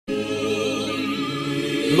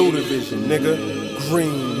Blue Division, nigga.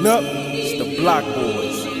 Green up. It's the Bloc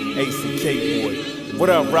Boys. ACK boy. What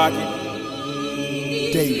up, Rocket?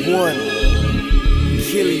 Day one.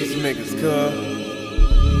 Kill these niggas,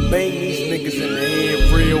 cuz. Bang these niggas in the head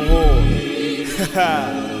real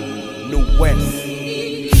hard. New West.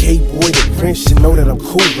 K-boy, the prince should know that I'm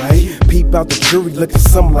cool, right? Peep out the jury looking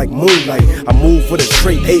something like moonlight. I move with a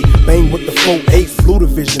straight 8, bang with the 4-8. Blue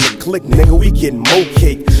Division, the click, nigga, we getting more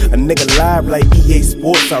cake. A nigga live like EA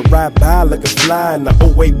Sports. I ride by like a fly in the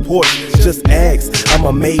 08 Porsche. Just ask, I'm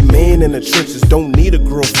a made man in the trenches. Don't need a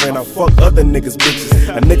girlfriend, I fuck other niggas' bitches.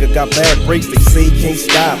 A nigga got bad breaks, they say he can't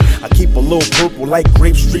stop. I keep a little purple like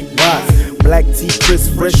Grape Street Watts. Black tee,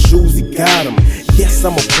 crisp, fresh shoes, he got them. Yes,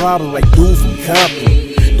 I'm a problem like dude from Compton.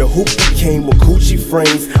 The hoopty came with Gucci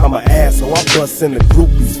frames. I'm an asshole, I bust in the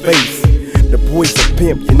groupie's face. The boy's a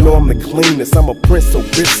pimp, you know I'm the cleanest. I'm a prince, so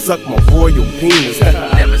bitch suck my royal penis.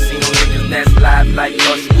 Never seen no niggas that's live like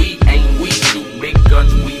us. We aim, we shoot big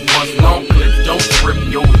guns, we bust long clips. Don't trip,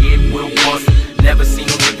 your head will bust. Never seen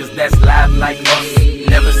no niggas that's live like us.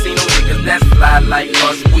 Never seen no niggas that's fly like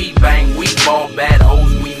us. We bang, we ball, bad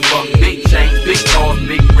hoes, we fuck. Big chains, big cars,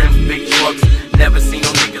 big rims, big trucks. Never seen no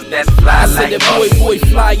niggas that's fly like us. That boy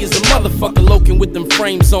fly is a motherfucker loking with them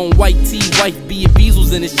frames on. White tee, white beard,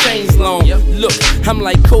 Beezels and his chains long. Look, I'm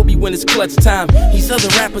like Kobe when it's clutch time. These other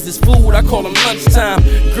rappers is food, I call them lunchtime.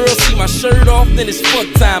 Girls see my shirt off, then it's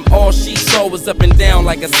fuck time. All she saw was up and down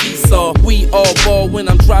like a seesaw. We all ball when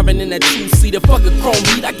I'm driving in that 2-seater. Fuck a chrome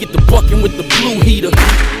heat, I get the bucking with the blue heater.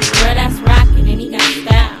 Well, that's rockin' and he got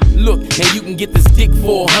style. Look, and you can get this dick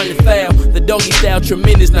for 100,000. The doggy style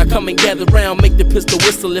tremendous, now come and gather round. Make the pistol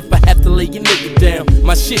whistle if I have to lay your nigga down.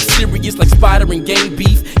 My shit serious like Spider and Gang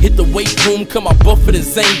Beef. Hit the weight room, come out buffer than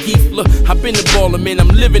Zangief. Look, I been the baller, man, I'm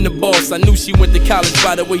living the boss. I knew she went to college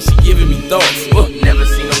by the way she giving me thoughts. Never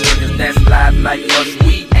seen no niggas that's live like us.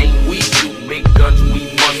 We aim, we shoot big guns, we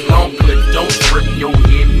bust long clips. Don't trip, your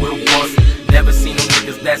head will bust. Never seen no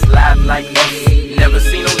niggas that's live like us. Never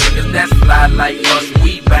seen no niggas that's fly like us.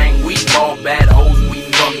 We bang, we ball, bad hoes, we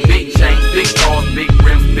fuck. Big chains, big cars, big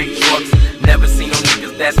rims, big trucks. Never seen no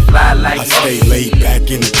niggas that's fly like us. I stay laid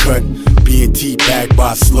back in the cut, being teabagged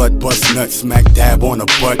by a slut, bust nuts, smack dab on the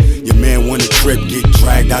butt. Your man won a trip, get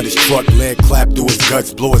dragged out his truck, leg clap through his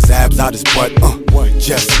guts, blow his abs out his butt.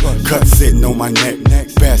 Just cut sitting on my neck,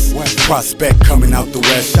 best prospect coming out the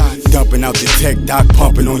west, dumping out the tech, doc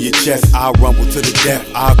pumping on your chest. I'll rumble to the death,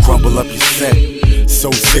 I'll crumble up your set. So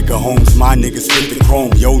sick of homes, my niggas spit the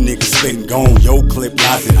chrome. Yo niggas spittin' gone, yo clip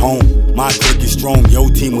lies at home. My clique is strong, yo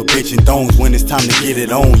team with bitch and thongs. When it's time to get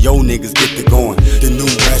it on, yo niggas get the going. The new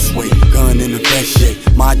West way, gun in the best shape.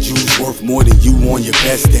 My jewels worth more than you on your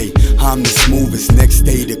best day. I'm the smoothest, next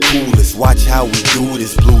day the coolest. Watch how we do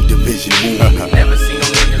this Blue Division move. Never seen no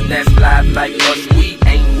niggas that's live like us. We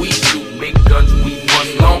aim, we shoot big guns, we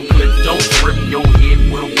bust long clips. Don't trip, your head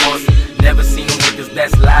will bust. Never seen no niggas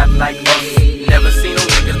that's live like us. Never seen no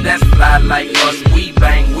niggas that's fly like us. We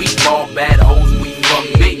bang, we ball, bad hoes, we fuck.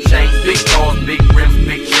 Big chains, big cars, big rims,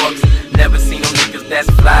 big trucks. Never seen no niggas that's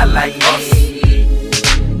fly like us.